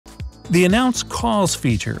The Announce Calls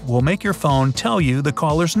feature will make your phone tell you the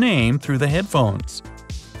caller's name through the headphones.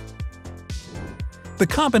 The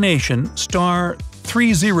combination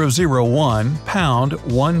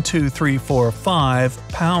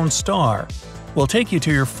 *3001#12345# will take you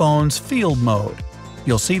to your phone's field mode.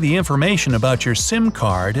 You'll see the information about your SIM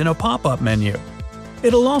card in a pop-up menu.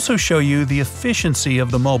 It'll also show you the efficiency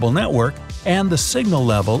of the mobile network and the signal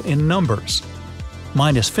level in numbers.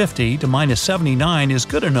 -50 to -79 is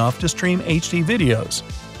good enough to stream HD videos.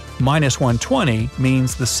 -120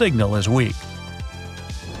 means the signal is weak.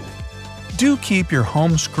 Do keep your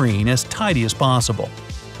home screen as tidy as possible.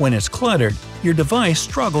 When it's cluttered, your device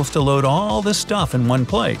struggles to load all this stuff in one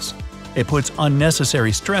place. It puts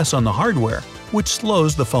unnecessary stress on the hardware, which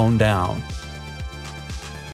slows the phone down.